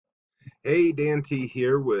Hey, Dan T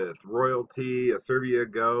here with Royaltie, Servia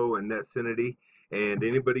Go, and NETcinity, and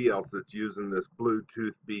anybody else that's using this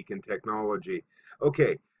Bluetooth Beacon technology.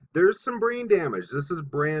 Okay, there's some brain damage. This is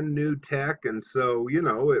brand new tech, and so,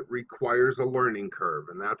 it requires a learning curve,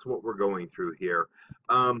 and that's what we're going through here.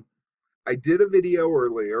 Um, I did a video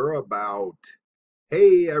earlier about,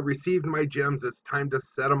 hey, I received my gems, it's time to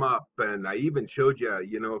set them up. And I even showed you,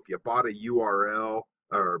 if you bought a URL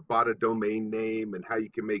or bought a domain name and how you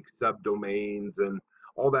can make subdomains and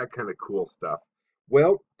all that kind of cool stuff.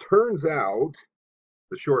 Well, turns out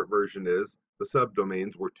the short version is the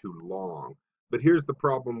subdomains were too long. But here's the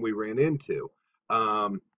problem we ran into.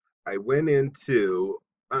 Um, I went into,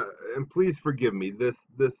 and please forgive me,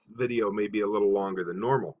 this video may be a little longer than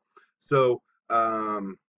normal. So I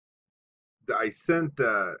sent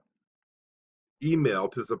email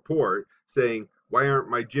to support saying, why aren't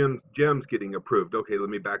my gems getting approved? Okay, let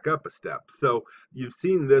me back up a step. So you've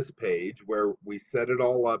seen this page where we set it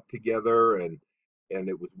all up together and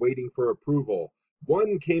it was waiting for approval.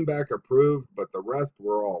 One came back approved, but the rest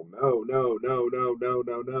were all no, no, no, no, no,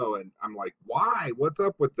 no, no. And I'm like, why? What's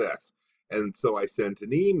up with this? And so I sent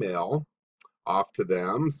an email off to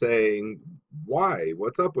them saying, why?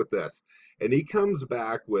 What's up with this? And he comes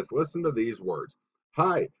back with, listen to these words.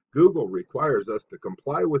 Hi, Google requires us to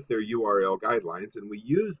comply with their URL guidelines, and we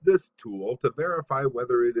use this tool to verify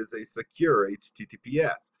whether it is a secure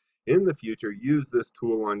HTTPS. In the future, use this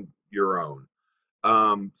tool on your own.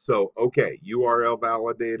 Okay, URL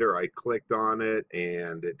validator, I clicked on it,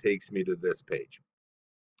 and it takes me to this page.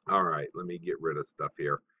 All right, let me get rid of stuff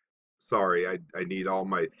here. Sorry, I need all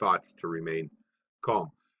my thoughts to remain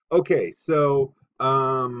calm. Okay, so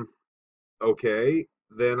okay,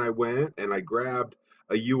 then I went and I grabbed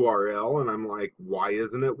a URL and I'm like, why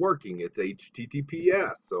isn't it working? It's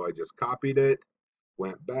HTTPS. So I just copied it,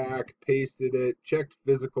 went back, pasted it, checked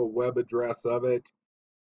physical web address of it,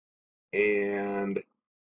 and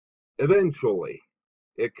eventually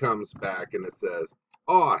it comes back and it says,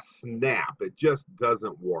 oh snap, it just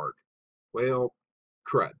doesn't work. Well,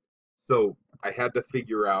 crud. So I had to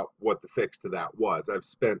figure out what the fix to that was. I've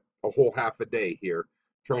spent a whole half a day here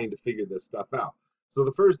trying to figure this stuff out. So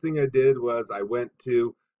the first thing I did was I went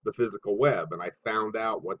to the physical web and I found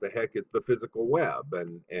out what the heck is the physical web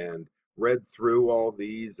and read through all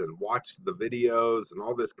these and watched the videos and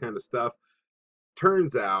all this kind of stuff.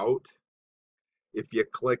 Turns out if you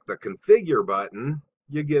click the configure button,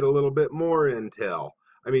 you get a little bit more intel.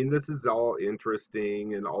 I mean, this is all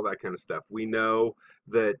interesting and all that kind of stuff. We know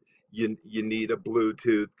that you need a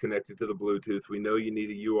Bluetooth connected to the Bluetooth. We know you need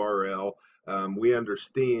a URL. We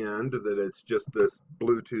understand that it's just this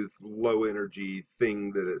Bluetooth low energy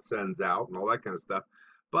thing that it sends out and all that kind of stuff.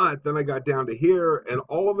 But then I got down to here and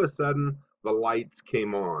all of a sudden the lights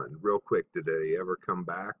came on real quick. Did they ever come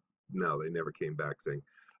back? No, they never came back saying,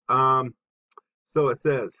 so it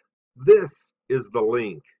says, this is the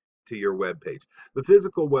link to your web page. The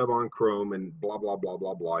physical web on Chrome and blah, blah, blah,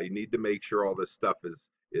 blah, blah. You need to make sure all this stuff is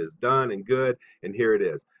done and good. And here it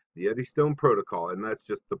is. The Eddystone protocol, and that's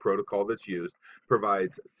just the protocol that's used,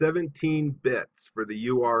 provides 17 bits for the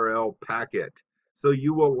URL packet. So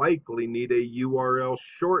you will likely need a URL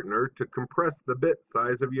shortener to compress the bit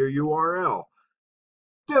size of your URL.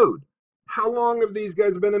 Dude, how long have these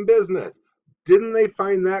guys been in business? Didn't they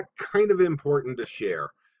find that kind of important to share?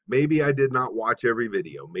 Maybe I did not watch every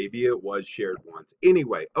video. Maybe it was shared once.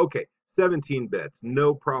 Anyway, okay, 17 bits,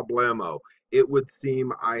 no problemo. It would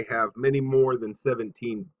seem I have many more than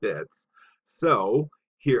 17 bits. So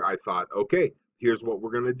here I thought, okay, here's what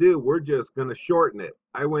we're going to do. We're just going to shorten it.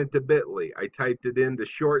 I went to Bitly. I typed it in to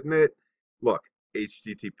shorten it. Look,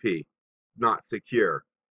 HTTP, not secure.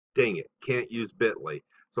 Dang it, can't use Bitly.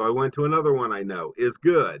 So I went to another one I know is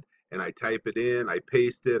good, and I type it in, I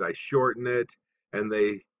paste it, I shorten it, and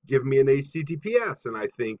they give me an HTTPS, and I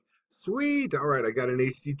think, sweet, all right, I got an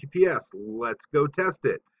HTTPS, let's go test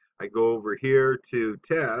it. I go over here to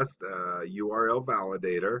test URL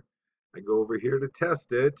validator. I go over here to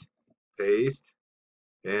test it, paste,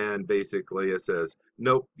 and basically it says,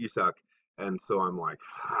 nope, you suck. And so I'm like,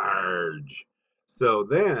 harge. So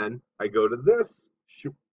then I go to this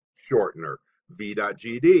shortener,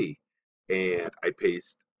 v.gd, and I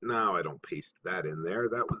paste, no, I don't paste that in there.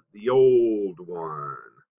 That was the old one.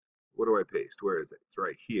 What do I paste? Where is it? It's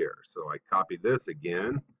right here. So I copy this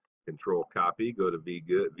again, control copy, go to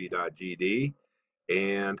v.gd,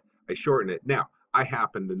 and I shorten it. Now, I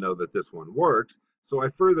happen to know that this one works, so I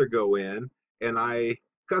further go in and I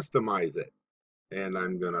customize it. And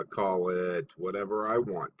I'm going to call it whatever I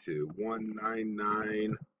want to,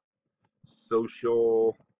 199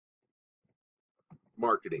 social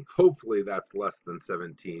marketing. Hopefully that's less than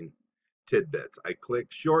 17 tidbits. I click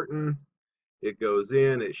shorten, it goes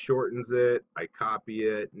in, it shortens it, I copy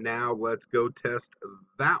it. Now let's go test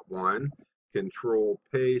that one. Control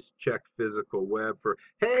paste, check physical web for,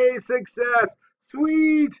 hey, success,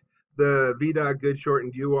 sweet, the v.good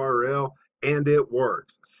shortened URL, and it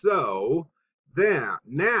works. So then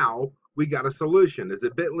now we got a solution. Is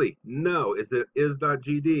it bit.ly? No. Is it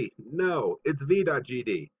is.gd? No. It's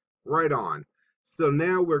v.gd. Right on. So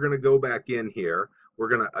now we're going to go back in here. We're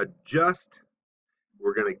going to adjust.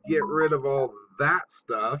 We're going to get rid of all that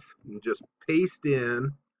stuff and just paste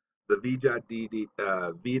in the v.gd.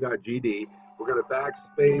 We're going to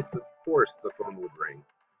backspace. Of course, the phone would ring.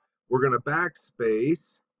 We're going to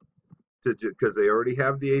backspace to, because they already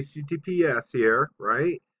have the HTTPS here,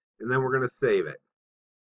 right? And then we're going to save it.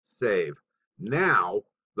 Save. Now,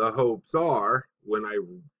 the hopes are when I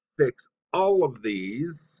fix all of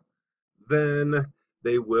these, then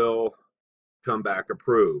they will come back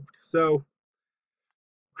approved. So,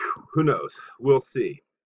 who knows? We'll see.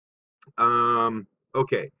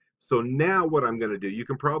 Okay, so now what I'm going to do, you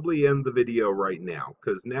can probably end the video right now,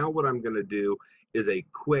 because now what I'm going to do is a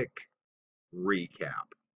quick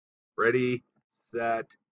recap. Ready,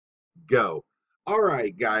 set, go. All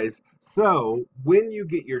right, guys. So when you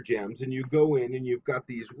get your gems and you go in and you've got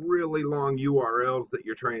these really long URLs that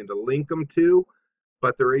you're trying to link them to,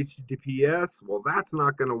 but they're HTTPS, well, that's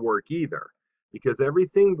not going to work either, because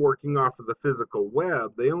everything working off of the physical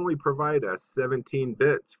web, they only provide us 17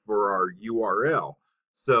 bits for our URL.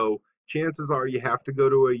 So chances are you have to go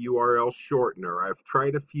to a URL shortener. I've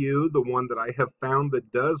tried a few. The one that I have found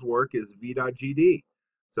that does work is v.gd.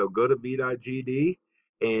 So go to v.gd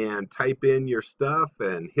and type in your stuff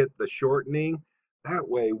and hit the shortening. That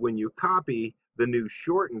way, when you copy the new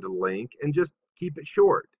shortened link, and just keep it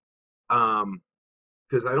short,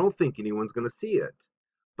 because I don't think anyone's going to see it.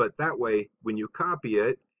 But that way, when you copy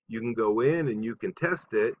it, you can go in and you can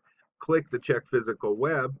test it, click the check physical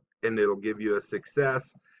web, and it'll give you a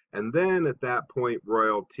success. And then at that point,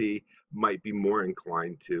 Royaltie might be more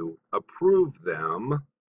inclined to approve them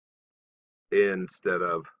instead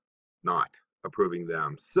of not approving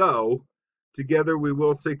them. So together we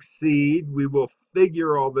will succeed. We will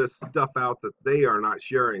figure all this stuff out that they are not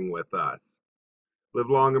sharing with us. Live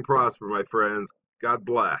long and prosper, my friends. God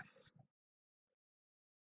bless.